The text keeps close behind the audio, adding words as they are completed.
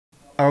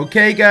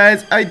Okay,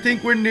 guys, I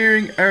think we're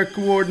nearing our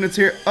coordinates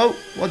here. Oh,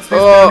 what's this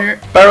down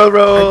here? Barrel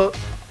roll.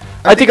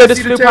 I think I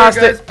just flew past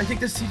it. I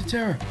think I see the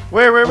tower.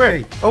 Where?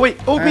 Okay. Oh, wait.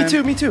 Oh, me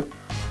too.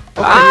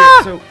 Okay,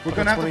 so we're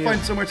gonna have to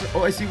find somewhere to.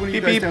 Oh, I see one of you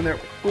guys Beep. down there.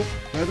 We're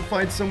gonna have to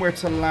find somewhere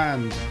to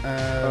land.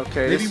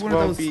 Okay, maybe this one of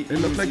won't those. be It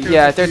looks like easy. there's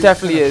Yeah, a there few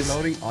definitely kind of is.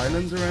 floating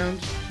islands around.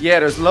 Yeah,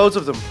 there's loads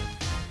of them.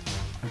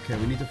 Okay,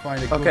 we need to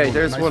find a good Okay, one,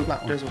 there's a nice one.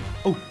 flat There's one.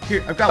 Oh,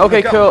 here, I've got one. Okay,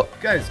 I've got cool.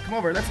 one. Guys, come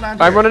over. Let's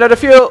land. I'm here. running out of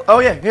fuel. Oh,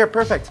 yeah. Here,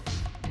 perfect.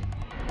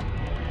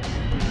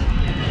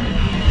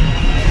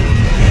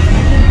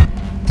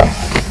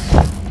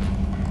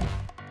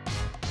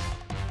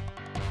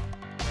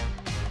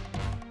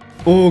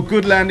 Oh,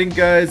 good landing,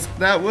 guys.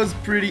 That was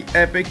pretty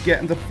epic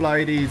getting to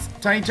fly these.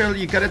 Tiny Turtle,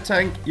 you gotta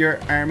thank your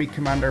army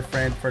commander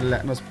friend for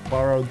letting us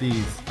borrow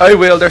these. I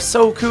will. They're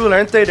so cool,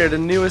 aren't they? They're the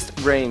newest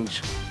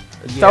range.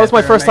 Yeah, That was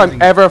my they're first amazing.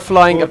 time ever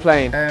flying a But,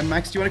 plane.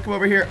 Max, do you want to come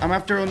over here? I'm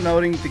after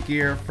unloading the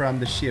gear from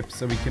the ship,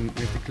 so we have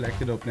to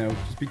collect it up now.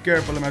 Just be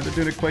careful. I'm after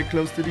doing it quite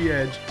close to the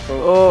edge.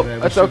 Oh, we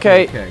that's should be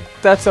okay.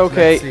 That's So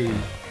okay. let's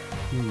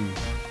see.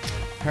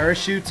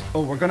 Parachutes.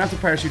 Oh, we're gonna have to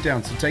parachute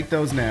down. So take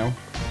those now.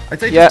 I'd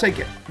say Yeah. just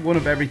take one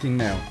of everything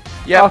now.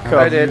 Yeah, Okay. And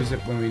I we'll did. use it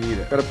when we need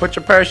it. Gotta put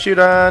your parachute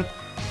on.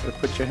 Gotta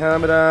put your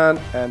helmet on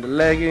and the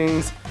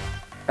leggings.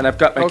 And I've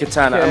got my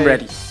katana. I'm Okay.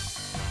 ready.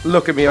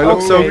 Look at me. I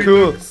look so Okay. we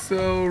cool. look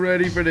so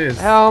ready for this.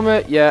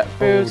 Helmet, yeah,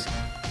 boots.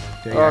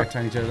 There you are,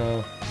 Tiny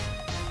Turtle.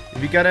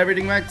 Have you got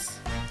everything, Max?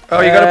 Oh,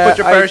 you gotta put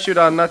your I- parachute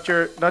on, not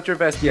your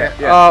vest yet.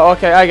 Yeah. Oh,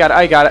 okay, I got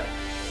it.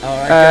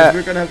 Alright, guys,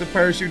 we're gonna have to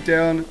parachute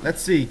down.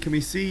 Let's see, can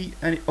we see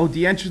any? Oh,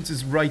 the entrance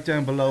is right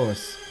down below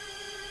us.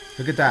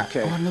 Look at that.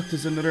 Okay. Oh, look,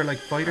 there's another like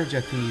fighter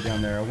jet thingy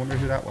down there. I wonder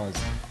who that was.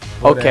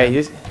 But,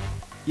 Okay,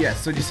 yeah,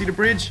 so do you see the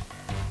bridge?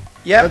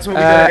 Yep. That's what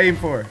we gotta aim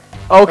for.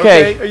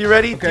 okay. Are you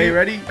ready? Okay, you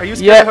ready? Are you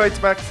scared Yeah. of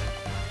heights, Max?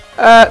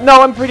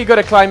 No, I'm pretty good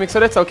at climbing, so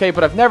that's okay,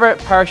 but I've never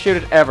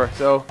parachuted ever,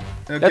 so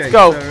Okay, let's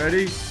go. So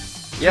ready?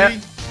 Yeah.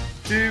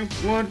 3,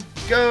 2, 1,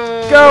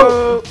 go!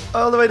 Go!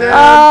 All the way down.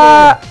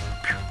 Ah!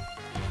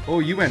 Oh,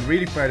 you went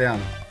really far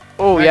down.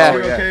 Oh, Max, yeah.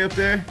 you yeah. okay up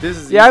there? This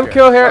is Yeah, I'm easier.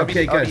 cool here.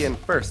 Okay, I'll be guys. in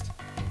first.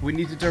 We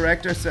need to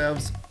direct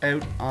ourselves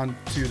out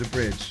onto the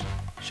bridge.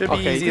 Should be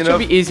Okay, easy this enough.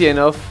 should be easy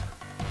enough.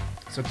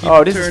 So keep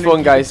Oh, it this is turning, fun,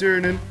 keep it guys.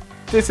 turning.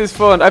 This is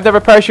fun. I've never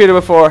parachuted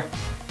before.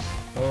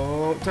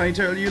 Oh, Tiny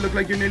Turtle, you look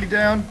like you're nearly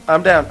down.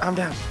 I'm down.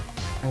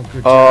 Oh,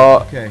 good Oh,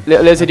 job. Okay.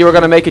 Little Lizard, you were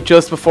gonna make it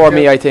just before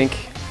me, I think.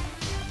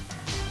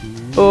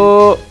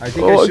 Oh, I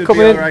think oh, I I'm should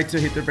coming be in. alright to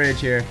hit the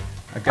bridge here.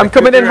 I've got I'm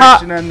coming good in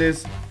hot. direction on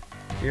this.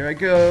 Here I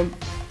go.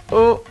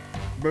 Oh,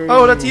 Boom.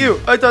 Oh, that's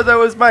you. I thought that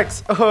was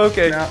Max. Oh,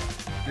 okay. No,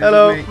 this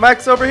Hello, is me.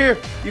 Max over here.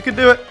 You can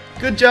do it.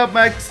 Good job,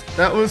 Max.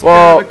 That was Whoa.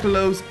 kind of a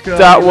close call.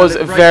 That You was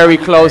let it right very on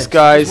the close, edge.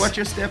 guys. Just watch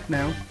your step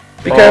now.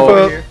 Be Oh. careful.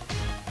 Over here.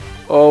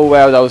 oh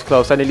wow, that was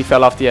close. I nearly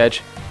fell off the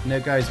edge. Now,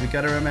 guys, we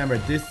gotta remember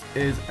this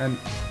is an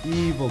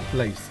evil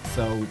place,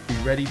 so be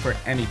ready for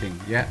anything.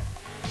 Yeah.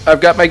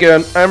 I've got my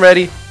gun. I'm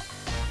ready. You've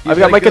I've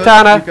got a my gun?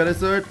 katana. You've got a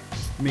sword.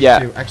 Me Yeah.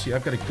 too. Actually,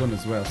 I've got a gun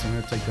as well, so I'm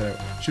gonna take that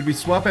out. Should we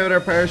swap out our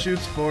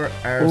parachutes for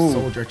our Ooh.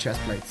 soldier chest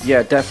plates?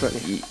 Yeah,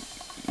 definitely.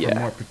 For Yeah.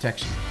 more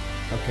protection.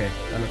 Okay,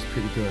 that looks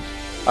pretty good.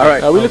 All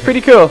right. We look Okay.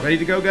 pretty cool. Ready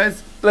to go,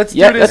 guys? Let's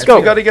Yeah, do this. let's go.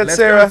 We gotta get Let's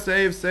Sarah. Go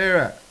save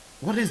Sarah.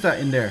 What is that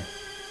in there?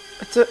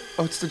 It's a,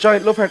 oh, it's the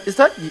giant love heart. Is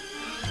that?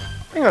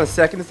 Hang on a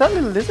second. Is that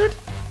little lizard?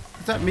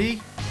 Is that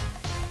me?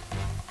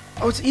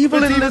 Oh, it's evil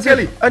It's little Evil lizard.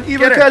 Kelly. An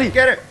evil Get her, Kelly.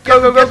 Get her. Go,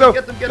 go, go, go.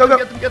 Get them, get Go, them,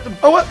 go. get them, get them.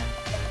 Oh, what?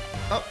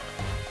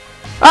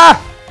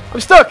 Ah! I'm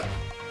stuck!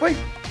 Wait.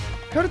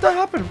 How did that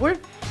happen? Where?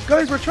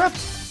 Guys, we're trapped.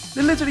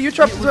 Little lizard, are you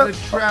trapped It as well? was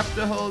a trap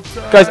the whole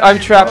time. Guys, I'm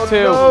trapped Oh,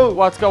 too. no.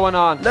 What's going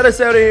on? Let us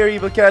out of here,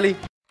 evil Kelly.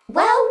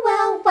 Well,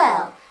 well,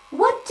 well,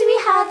 what do we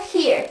have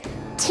here?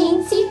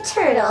 Teensy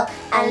Turtle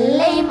and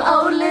lame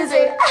old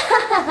lizard.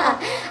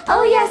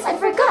 Oh yes, I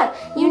forgot.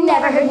 You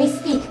never heard me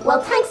speak.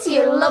 Well, thanks to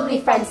your lovely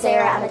friend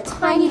Sarah and a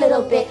tiny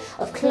little bit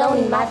of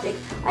cloning magic,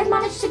 I've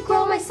managed to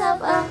grow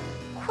myself a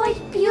quite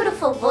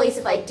beautiful voice,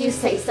 if I do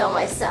say so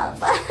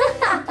myself.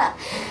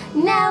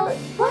 Now,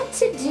 what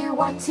to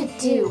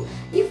do?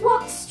 You've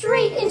walked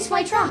straight into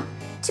my trap.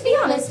 To be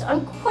honest,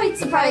 I'm quite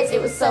surprised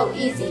it was so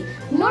easy.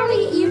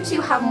 Normally, you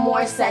two have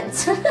more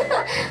sense.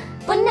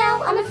 But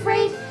now, I'm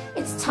afraid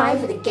it's time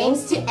for the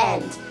games to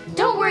end.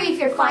 Don't worry if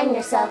you're finding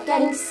yourself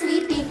getting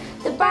sleepy.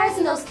 The bars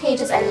in those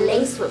cages are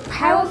laced with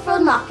powerful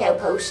knockout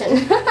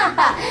potion.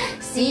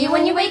 See you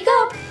when you wake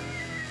up.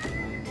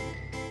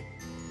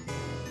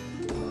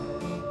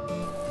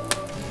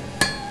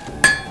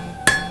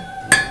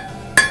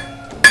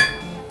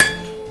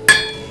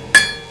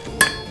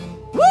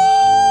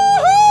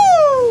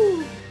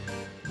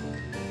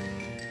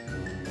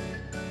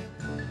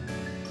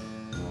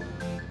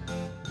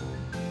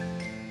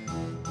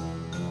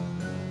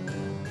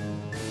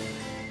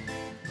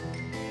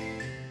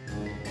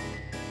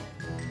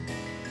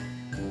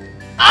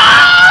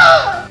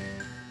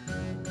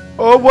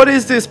 Oh, what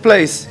is this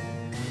place?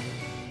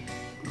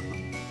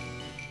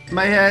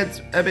 My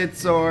head's a bit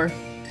sore.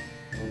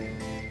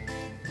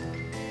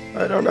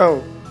 I don't know.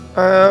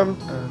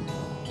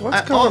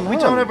 What's going on? We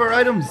don't have our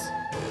items.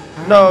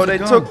 No, arms they are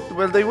gone. took.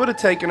 Well, they would have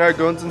taken our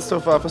guns and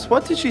stuff off us.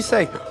 What did she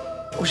say?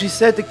 Oh, she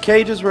said the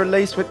cages were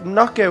laced with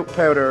knockout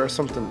powder or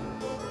something.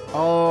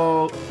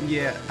 Oh,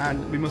 yeah,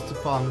 and we must have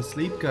fallen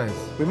asleep, guys.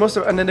 We must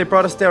have. And then they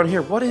brought us down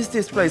here. What is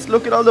this place?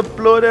 Look at all the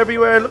blood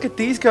everywhere. Look at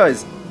these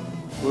guys.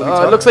 It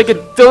looks like a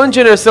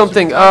dungeon or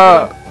something.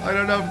 I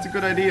don't know if it's a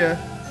good idea.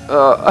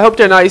 I hope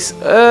they're nice.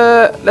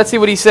 Let's see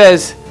what he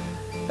says.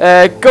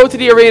 Go to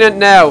the arena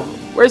now.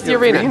 Where's the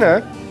arena?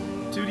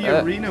 To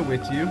the arena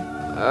with you.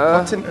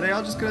 What's in? Are they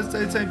all just gonna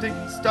say the same thing?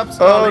 Stop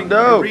stalling.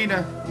 no.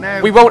 Arena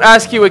now. We won't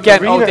ask you again.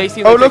 Arena. Oh, they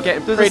seem like look, they're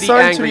getting there's a pretty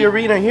sign angry. to the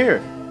arena here.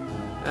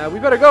 We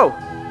better go.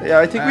 Yeah,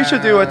 I think we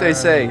should do what they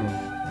say.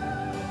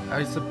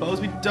 I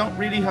suppose we don't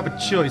really have a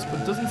choice,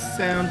 but it doesn't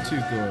sound too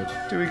good.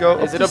 Do we go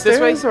Is up it the up this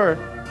way? stairs,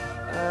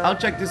 or? I'll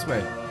check this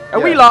way. Are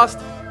we Yeah. lost?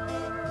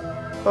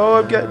 Oh,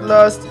 I'm getting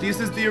lost. This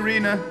is the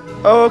arena.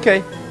 Oh,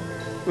 okay.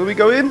 Will we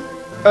go in?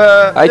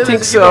 I Lilith, think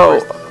you go so.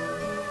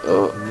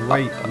 first.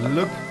 Wait,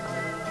 look.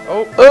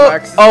 Oh, Oh,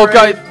 Max is oh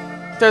ready.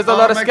 guys, there's a Oh,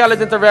 lot of Max.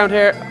 skeletons around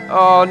here.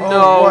 Oh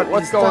no, what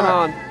what's is going that?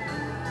 on?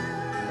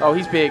 Oh,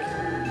 he's big.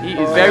 He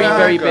is Oh, very, yeah,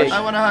 very gosh. big.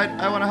 I wanna hide.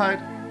 I wanna hide.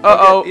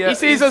 Uh-oh, Yeah, he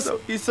sees he's us.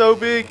 He's so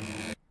big.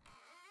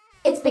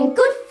 It's been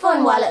good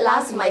fun while it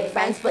lasted, my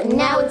friends, but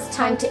now it's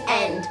time to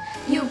end.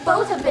 You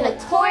both have been a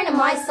thorn in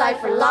my side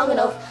for long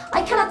enough.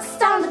 I cannot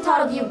stand the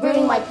thought of you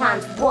ruining my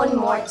plans one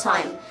more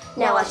time.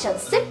 Now I shall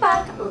sit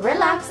back,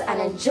 relax, and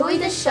enjoy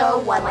the show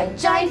while my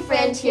giant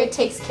friend here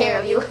takes care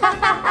of you.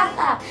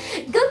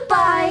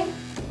 Goodbye.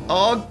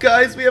 Oh,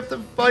 guys, we have to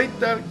fight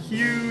that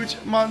huge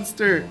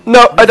monster.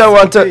 No, I don't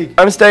want to. big.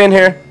 I'm staying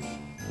here.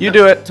 You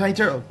do it. Tiny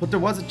Turtle, but there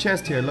was a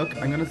chest here. Look,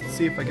 I'm gonna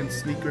see if I can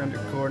sneak around the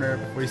corner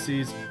before he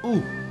sees.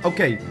 Ooh,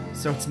 okay,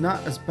 so it's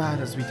not as bad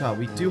as we thought.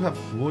 We do have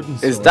wooden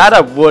swords. Is that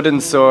a wooden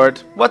sword?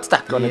 What's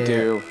that gonna Yeah,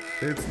 do?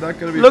 It's not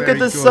gonna be Look very at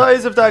the good.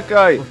 size of that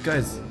guy. Look,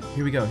 guys,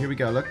 here we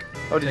go, look.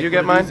 Oh, did Take you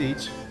get one of mine?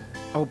 these each.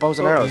 Oh, bows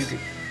and Oh, arrows. easy.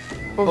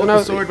 Oh, Oh, no,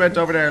 the sword went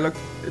over there, look.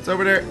 It's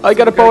over there. I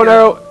got a So bow and we gotta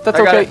arrow. That's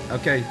I got okay. it.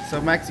 Okay,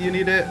 so Max, you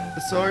need a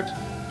sword.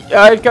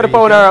 Yeah, I've got a There bow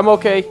you and go. arrow. I'm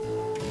okay.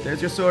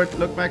 There's your sword.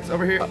 Look, Max,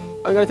 over here.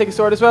 I'm gonna take a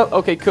sword as well.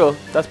 Okay, cool.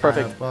 That's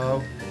perfect.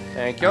 Bow.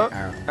 Thank you.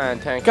 Arrow.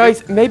 And thank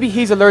Guys, maybe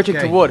he's allergic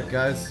Okay, to wood.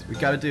 guys, we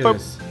gotta do Boop.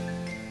 this.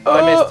 Oh,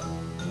 I missed.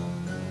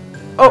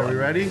 Are we Oh,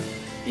 ready?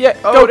 yeah.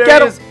 Oh, Go there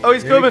get he him. is. Oh,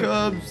 he's Here he coming.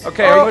 comes.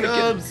 Okay, Here I'm he gonna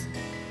get. comes.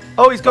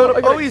 Oh, he's going. Oh,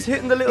 I got Oh, it. he's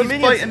hitting the little He's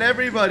minions. fighting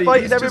everybody.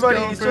 Fighting He's just everybody.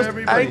 going He's for just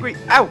everybody. angry.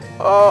 Ow.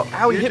 Oh,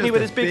 Ow, he You're hit me just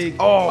with a his big. big-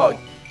 Oh.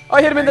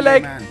 I hit him in the Angry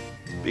leg. man.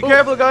 Be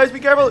careful, guys. Be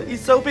careful.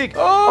 He's so big.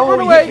 Oh, run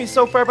he away. hit me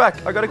so far back.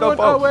 I gotta go Run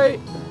bow. away.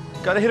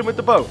 Gotta hit him with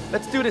the bow.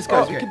 Let's do this,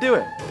 guys. Okay. We can do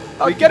it.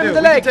 Oh, We get can him in do the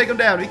it. We leg. can take him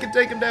down. We can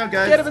take him down,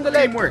 guys. Get him in the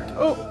leg. Teamwork.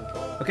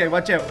 Oh, Okay,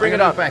 watch out. Bring I'm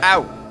it gonna up. Back.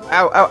 Ow.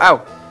 Ow, ow,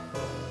 ow.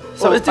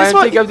 So Oh, is this I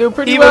what think I'm doing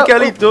pretty Evil well.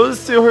 Kelly Oh.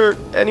 does to her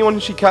anyone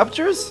she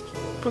captures?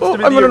 Puts Oh,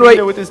 them in I'm the running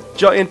arena away. with this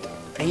giant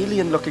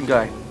alien-looking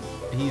guy.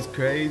 He's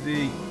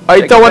crazy.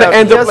 I Check don't it want to out.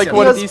 end He up has- like he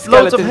one of has these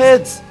loads skeletons. of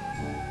heads.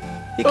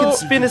 He can Oh.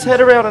 spin his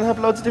head around and have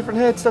loads of different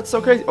heads. That's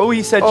so crazy. Oh,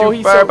 he said Oh, you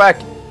he's far so- back.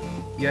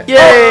 Yeah. Yay!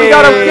 Oh, we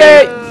got him!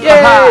 Yay!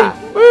 Yay! Aha.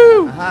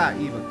 Woo! Aha,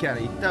 Evil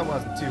Kelly. That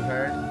wasn't too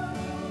hard.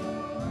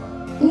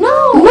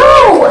 No!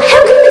 No!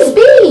 How can this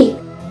be?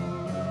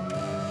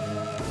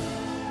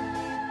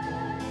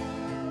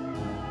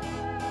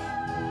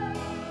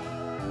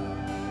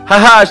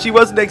 Haha, she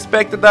wasn't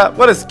expecting that.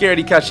 What a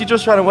scaredy cat. She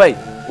just ran away.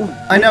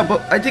 I know,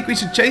 but I think we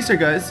should chase her,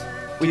 guys.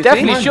 We you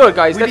definitely think? should,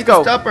 guys. We Let's need go.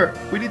 to stop her.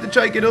 We need to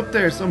try to get up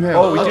there somehow.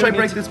 Oh, we I'll do try to need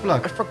break to- this I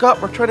block.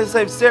 forgot. We're trying to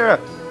save Sarah.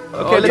 Oh,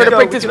 Okay, trying let's to go.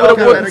 break We this can with all a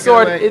go. wooden Get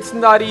sword. away. It's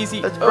not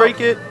easy. Let's Oh.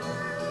 break it.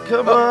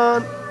 Come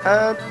on.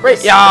 And Right,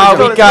 yes. yeah, Let's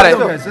go, we let's got go, it. Let's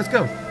go, let's guys. Let's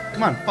go.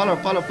 Come on.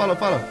 Follow.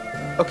 go.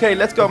 Okay,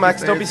 let's go, Max.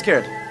 Stairs. Don't be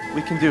scared.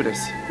 We can do this.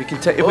 We can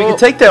take. If we Oh. can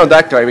take down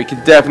that guy, we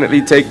can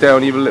definitely take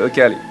down evil little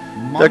Kelly.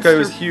 That guy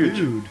was Monster huge.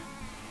 food.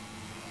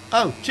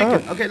 Oh,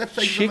 chicken. Oh, Okay, let's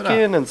take some of chicken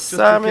that. and just in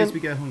salmon. case we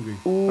get hungry.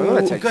 I'm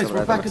gonna Ooh, take guys, some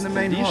we're of that. back in That the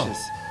main looks hall.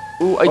 delicious.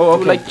 Ooh, I Oh, do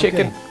okay, like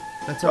chicken. Okay,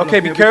 let's have a Okay,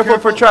 look. be Now, careful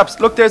for traps.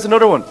 Look, there's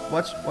another one.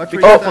 Watch Be where you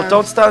careful. stand.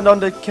 Don't stand on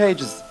the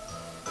cages.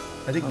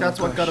 I think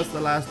that's what got us the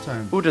last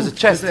time. Ooh, there's a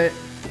chest. There's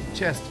a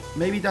chest.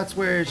 Maybe that's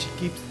where she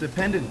keeps the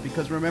pendant,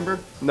 because remember?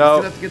 No. We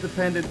still have to get the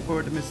pendant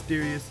for the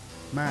mysterious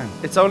man.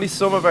 It's only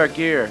some of our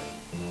gear.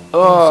 Some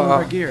of Oh,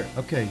 our gear.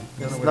 Okay.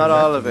 don't It's know where not the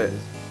rest all of it. is.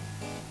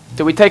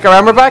 do we take our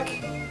armor back?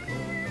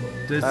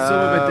 There's some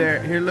of it Um, there.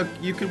 Here, look.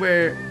 You can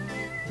wear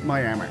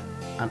my armor,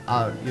 and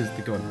I'll use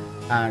the gun,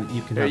 and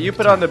you can. Here, have you the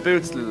put on the katana.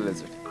 boots, little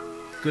lizard.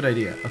 Good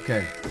idea.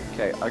 Okay.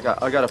 Okay,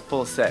 I got a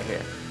full set here.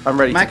 I'm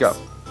ready Max, to go.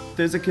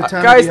 there's a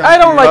katana. Guys, behind I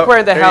don't you. like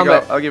wearing the there you go.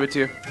 helmet. I'll give it to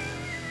you.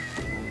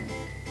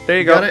 There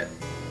you You go. got it.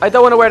 I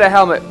don't want to wear the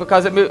helmet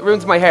because it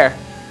ruins my hair.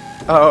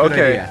 Oh, Good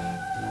okay.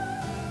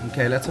 idea.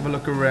 Okay, let's have a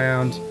look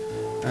around.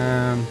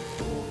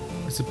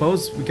 I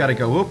suppose we gotta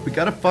go up. We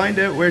gotta find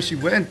out where she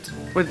went.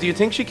 Well, do you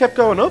think she kept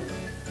going up?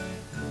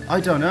 I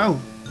don't know.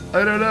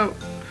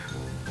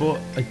 But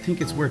I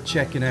think it's worth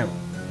checking out.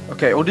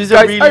 Okay. Oh, these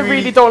Guys, are really, I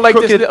really don't like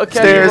this crooked little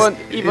Kelly stairs. one.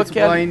 Evil It's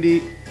Kelly.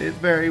 windy. It's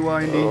very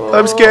windy. Oh.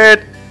 I'm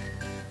scared.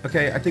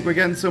 Okay, I think we're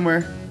getting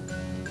somewhere.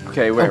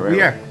 Okay, where?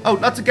 We are. Oh,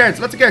 lots of guards,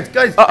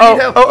 guys. Uh-oh. I need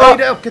help. I need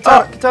help.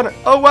 Katana.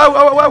 Oh,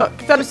 wow.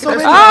 Katana, so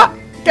many.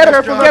 get him,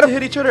 Careful, get to him.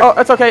 hit each other. Oh,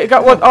 that's okay. I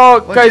got one.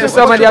 Oh, Watch guys, out, there's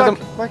so watch many your of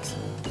them. Max.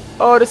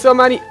 Oh, there's so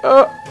many.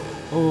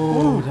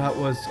 Oh, that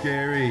was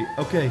scary.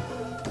 Okay,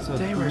 so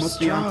They we were must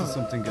be onto strong.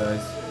 something,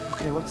 guys.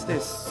 Okay, what's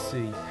this? Let's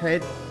see.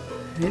 Head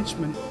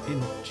henchman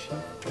in chief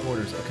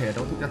quarters. Okay, I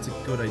don't think that's a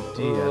good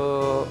idea.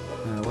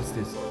 What's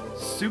this?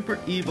 Super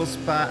evil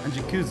spa and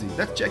jacuzzi.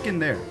 Let's check in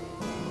there.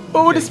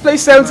 Oh, this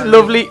place sounds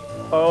lovely.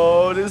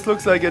 Oh, this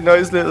looks like a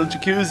nice little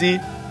jacuzzi.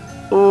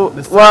 Oh,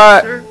 Massage,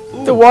 what? sir?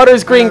 Ooh, The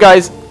water's green,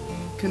 guys.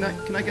 Can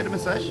I get a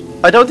massage?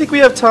 I don't think we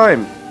have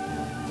time.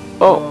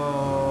 Oh,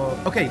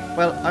 Okay,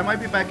 well, I might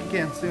be back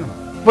again soon.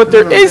 but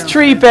there is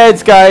 3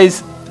 beds,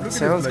 guys. Look at this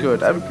Sounds place,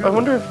 good. it's so I cool.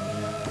 wonder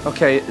if...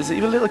 Okay, is it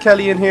even little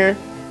Kelly in here?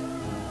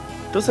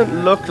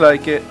 Doesn't look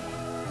like it.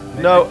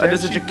 Maybe No, down and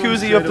there's a she goes jacuzzi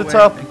straight up the away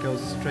top. and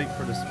goes straight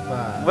for the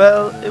spa.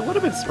 Well, it would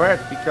have been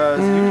smart because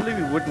usually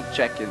we wouldn't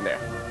check in there.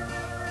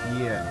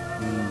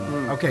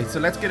 Yeah. Okay, so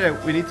let's get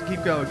out. We need to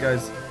keep going,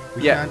 guys.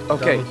 We Yeah, can't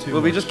okay. double too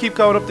Will we much. just keep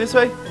going up this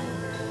way?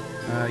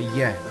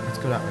 Yeah, let's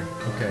go that way.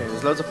 Okay.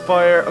 There's loads of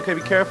fire. Okay,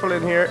 be careful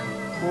in here.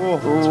 Oh,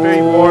 it's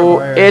very warm. Oh,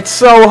 it's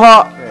so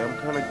hot. Okay, I'm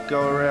gonna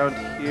go around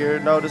here.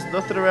 No, there's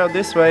nothing around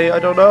this way. I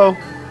don't know.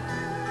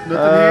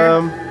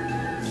 Nothing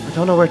I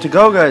don't know where to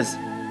go, guys.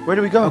 Where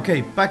do we go? here?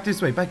 Okay, back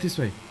this way, back this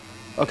way.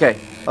 Okay,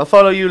 I'll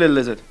follow you, little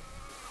lizard.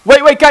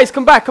 Wait, guys,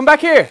 come back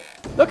here.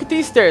 Look at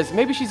these stairs.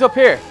 Maybe she's up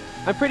here.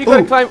 I'm pretty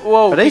good at climbing.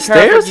 Whoa, Are they be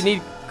careful. stairs? You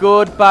need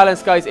good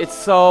balance, guys. It's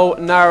so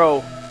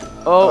narrow.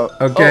 Oh,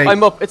 okay. oh,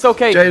 I'm up. It's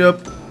okay. Straight up.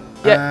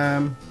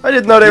 Yeah. I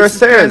didn't know they were This is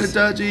kinda stairs.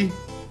 dodgy.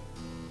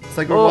 It's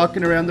like we're Oh.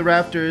 walking around the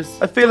rafters.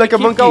 I feel like a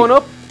Keep monkey. going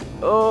up.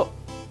 Oh,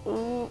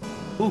 oh.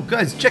 Oh,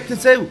 guys, check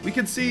this out. We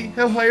can see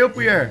how high up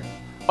we are.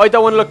 I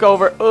don't want to look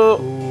over. Oh,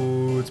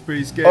 Oh, it's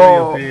pretty scary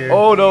Oh, up here.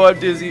 oh no, I'm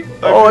dizzy.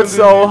 oh, it's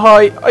so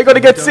high. I gotta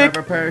get Don't sick. have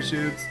our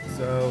parachutes,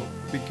 so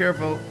be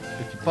careful.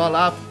 If you fall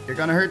off, you're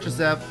gonna hurt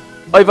yourself.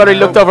 I've already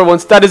looked over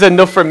once. That is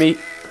enough for me.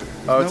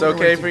 Oh, it's Nowhere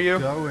okay to for you.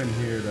 Go in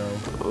here though.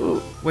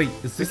 Oh, Wait,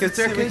 is We this can the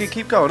see we staircase? can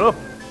keep going up.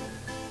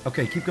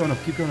 Okay, keep going up,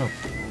 keep going up.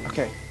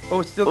 Okay. Oh,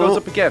 it still goes Oh.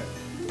 up again.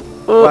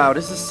 oh. Wow,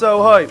 this is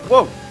so high.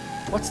 Whoa,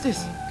 what's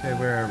this? Okay,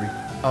 where are we?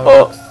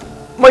 Oh.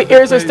 My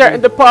ears are Crazy.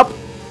 starting to pop.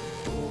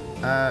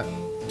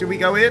 Do we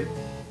go in?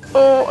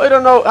 Oh, I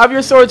don't know. Have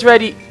your swords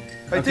ready.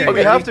 I Okay, think we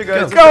ready? have to, guys. Go.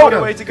 There's no Go.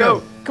 other way to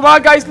go. Come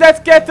on, guys, let's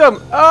get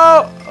them.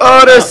 Oh,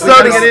 Oh, they're We so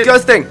gotta get in.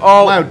 disgusting.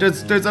 oh, Wow,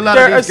 there's a lot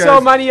there of are these guys.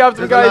 so many of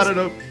them, There's a guys. lot of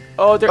them.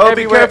 Oh, they're Oh,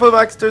 everywhere. be careful,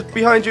 Max. They're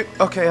behind you.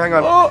 Okay, hang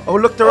on. Oh. Oh,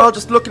 look, they're all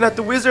just looking at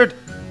the wizard.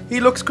 He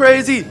looks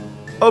crazy.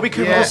 Oh, be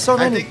careful. Yeah, There's so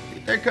I many.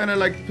 think they're kind of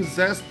like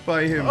possessed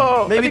by him.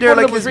 Oh, I Maybe think they're one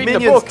of like them was his reading a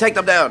minions. book. Take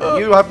them down. Oh.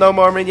 You have no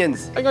more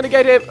minions. I'm gonna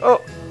get him.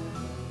 Oh,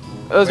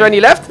 is there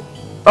any left?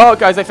 Oh,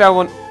 guys, I found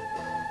one.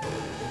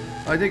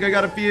 I think I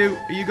got a few.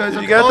 Are you guys? Did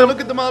okay? you get Oh, them?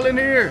 look at them all in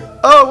here.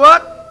 Oh,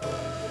 what?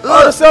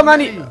 Oh, there's so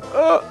many.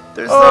 Oh,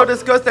 They're oh. so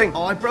disgusting.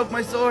 Oh, I broke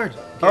my sword.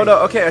 Oh, no.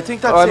 Okay, I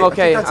think that's Oh, I'm it.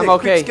 okay, I think that's I'm it.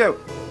 okay. Quick scout.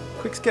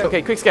 Quick scout.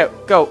 Okay, quick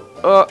scout, go.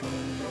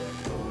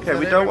 Okay,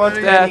 we that don't want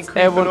everybody? any That's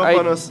creeping everyone. up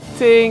on I us.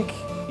 think.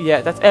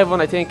 Yeah, that's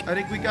everyone. I think. I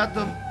think we got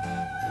them.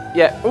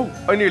 Yeah. Oh,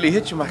 I nearly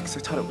hit you, Max. I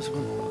thought it was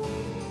one.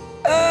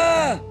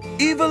 Ah!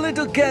 Evil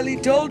little Kelly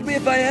told me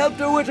if I helped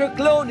her with her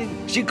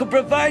cloning, she could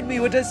provide me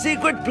with a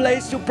secret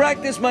place to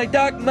practice my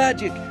dark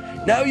magic.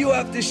 Now you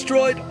have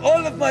destroyed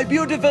all of my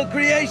beautiful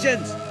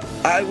creations.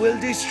 I will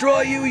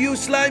destroy you, you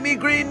slimy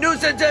green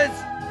nuisances!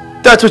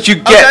 That's what you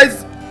Oh, get.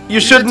 guys, You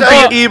shouldn't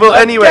attack. be evil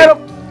anyway. Get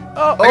him.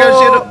 Oh, I gotta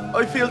shoot Oh,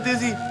 I feel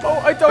dizzy.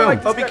 oh, I don't Boom.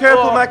 like this Oh, be guy.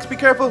 careful, Oh. Max. Be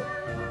careful.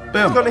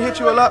 Boom. It's gonna hit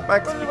you a lot,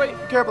 Max. Wait, Be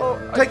wait. careful.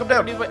 Oh, Take him I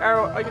down. need my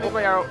arrow. I need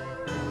my arrow.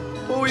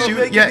 Oh, he's Shoot.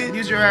 making Yeah, me-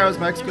 use your arrows,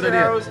 Max. Use Good your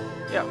idea. arrows.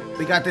 Yeah.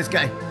 We got this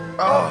guy.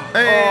 Oh,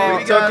 Hey,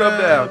 we took him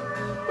down.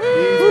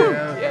 Woo!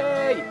 down.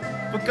 Yay!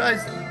 But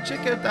guys,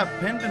 check out that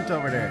pendant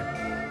over there.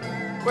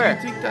 Do Where?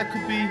 you think that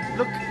could be?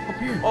 Look up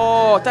here.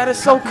 Oh, that is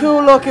so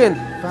cool looking.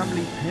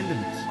 Family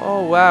pendant.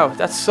 Oh wow,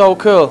 that's so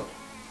cool.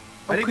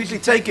 I think we quickly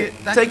should take it.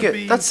 Take could it.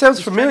 be That sounds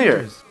the familiar.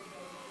 strangers.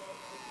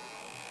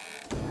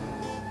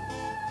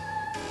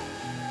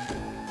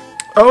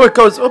 Oh, it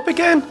goes up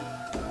again.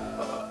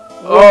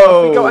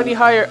 Oh, if we go any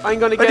higher, I'm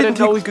gonna I get a didn't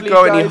think we nosebleed, could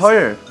go any guys.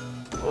 higher.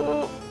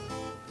 Oh,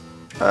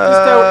 this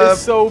tower is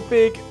so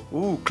big.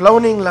 Ooh,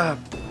 cloning lab.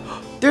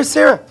 There's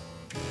Sarah.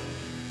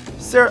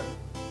 Sarah.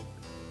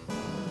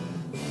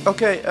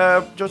 Okay,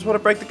 just want to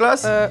break the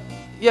glass?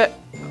 Yeah.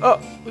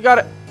 Oh, we got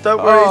it. Don't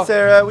worry, oh.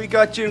 Sarah. We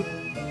got you.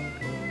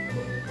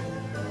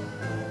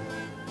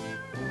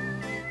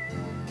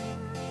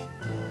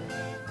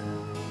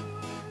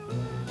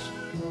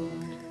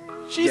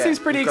 She Yeah, seems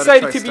pretty we've gotta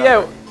excited try to be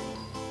out. starting.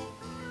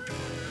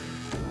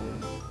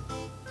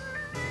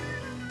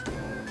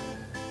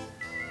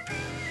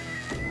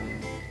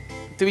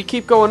 Do we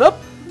keep going up?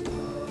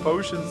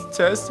 Potions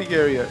testing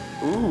area.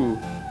 Ooh.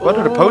 What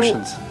are the Ooh.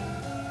 potions?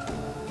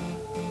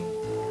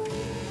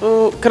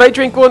 Oh, can I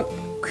drink one?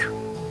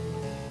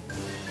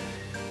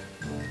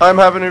 I'm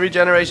having a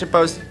regeneration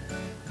post.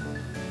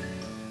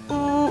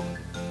 Ooh.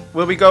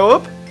 Will we go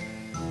up?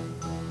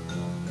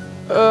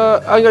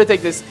 I'm gonna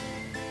take this.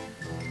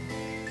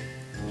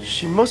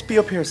 She must be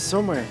up here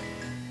somewhere.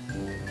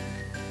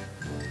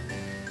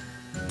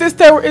 This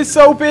tower is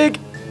so big.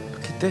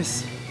 Look at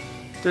this.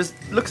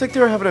 Looks like they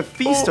were having a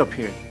feast up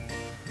here.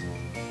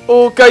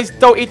 Oh, guys,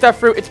 don't eat that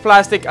fruit. It's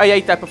plastic. I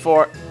ate that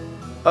before.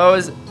 Oh,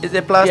 is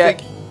it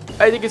plastic?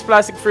 Yeah, I think it's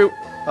plastic fruit.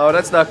 Oh,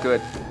 that's not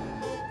good.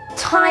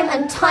 Time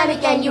and time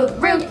again, you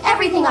have ruined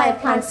everything I have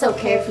planned so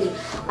carefully.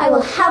 I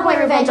will have my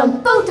revenge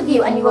on both of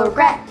you, and you will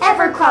regret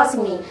ever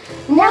crossing me.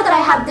 Now that I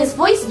have this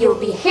voice, you will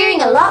be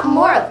hearing a lot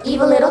more of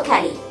evil little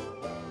Kelly.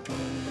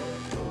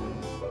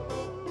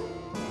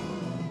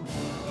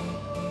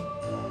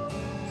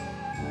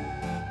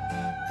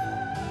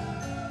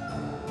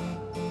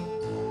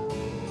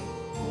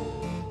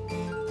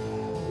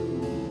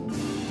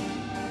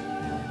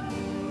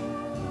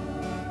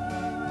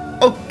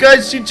 Oh,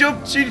 guys, she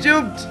jumped. She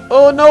jumped.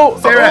 Oh no,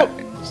 Sarah.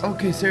 Uh-oh.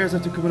 Okay, Sarah's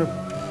after coming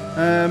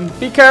up.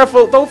 Be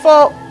careful, don't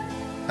fall.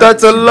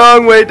 That's a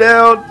long way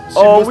down. She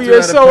Oh, must we have are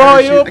had a so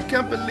high parachute. up. I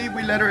can't believe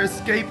we let her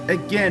escape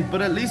again,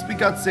 but at least we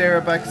got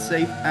Sarah back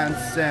safe and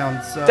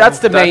sound. So That's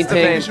the main the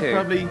thing. main we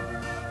should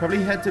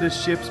probably head to the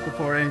ships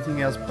before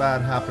anything else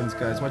bad happens,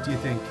 guys. What do you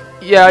think?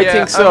 Yeah, I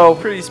think so.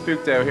 I'm pretty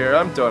spooked out here.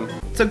 I'm done.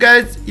 So,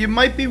 guys, you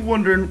might be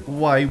wondering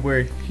why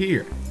we're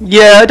here.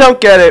 Yeah, I don't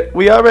get it.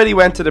 We already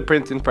went to the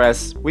printing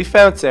press. We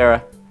found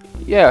Sarah.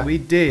 Yeah. We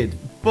did,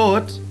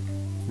 but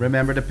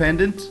remember the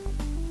pendant?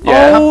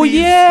 Yeah. Oh, Happy's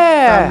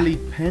yeah. family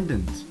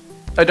pendant.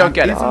 I don't And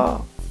get it.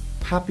 isn't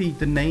Happy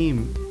the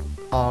name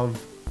of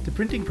the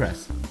printing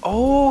press?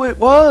 Oh, it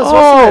was. Oh,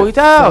 wasn't it?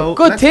 damn. So,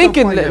 Good let's go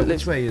thinking. find out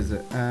which way is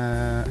it?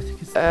 I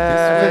think it's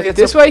it's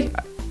This up- way?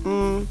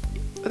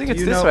 I think it's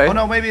You this know- way. Oh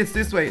no, maybe it's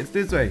this way. It's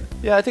this way.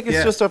 Yeah, I think it's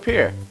Yeah. just up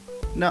here.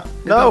 No,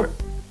 it's No. over,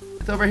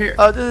 it's over here.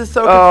 Oh, this is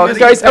so Oh,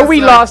 confusing. guys, are we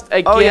That's lost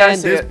Oh, again? yeah, I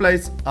see This it.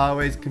 place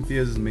always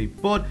confuses me.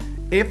 But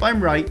if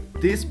I'm right,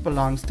 this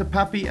belongs to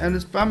Pappy and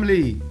his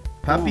family.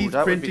 Pappy's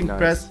that would be printing nice.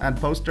 press and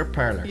poster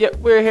parlor. Yeah,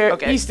 we're here.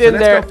 Okay, He's So in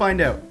let's there. go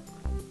find out.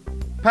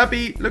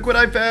 Pappy, look what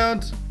I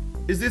found.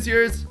 Is this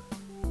yours?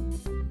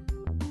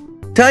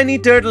 Tiny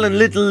Turtle and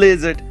Little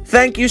Lizard,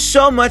 thank you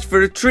so much for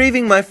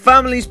retrieving my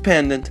family's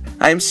pendant.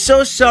 I am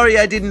so sorry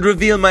I didn't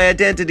reveal my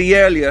identity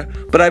earlier,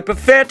 but I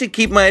prefer to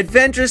keep my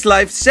adventurous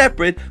life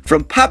separate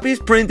from Pappy's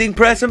printing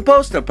press and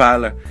poster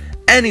parlor.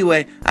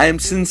 Anyway, I am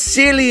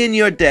sincerely in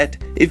your debt.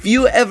 If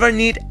you ever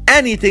need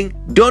anything,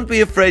 don't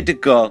be afraid to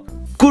call.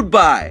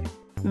 Goodbye.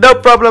 No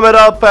problem at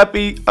all,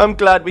 Peppy. I'm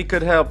glad we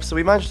could help. So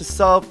we managed to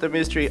solve the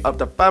mystery of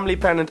the family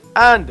pendant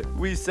and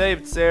we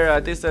saved Sarah.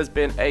 This has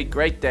been a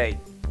great day.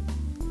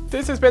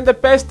 This has been the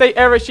best day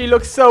ever. She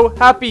looks so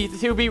happy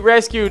to be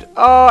rescued.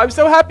 Oh, I'm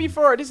so happy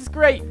for her. This is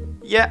great.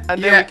 Yeah,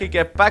 and then Yeah. we could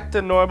get back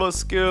to normal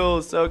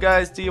school. So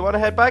guys, do you want to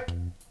head back?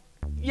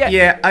 Yeah.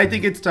 Yeah, I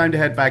think it's time to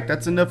head back.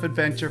 That's enough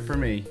adventure for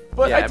me.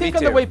 But Yeah, I think me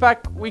on the too. way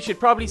back, we should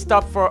probably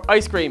stop for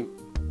ice cream.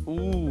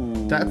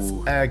 Ooh. That's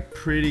a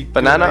pretty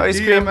Banana good ice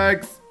idea, cream?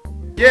 Max.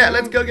 Yeah,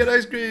 let's go get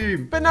ice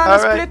cream. Banana All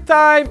right. split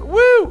time.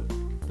 Woo!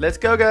 Let's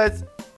go, guys.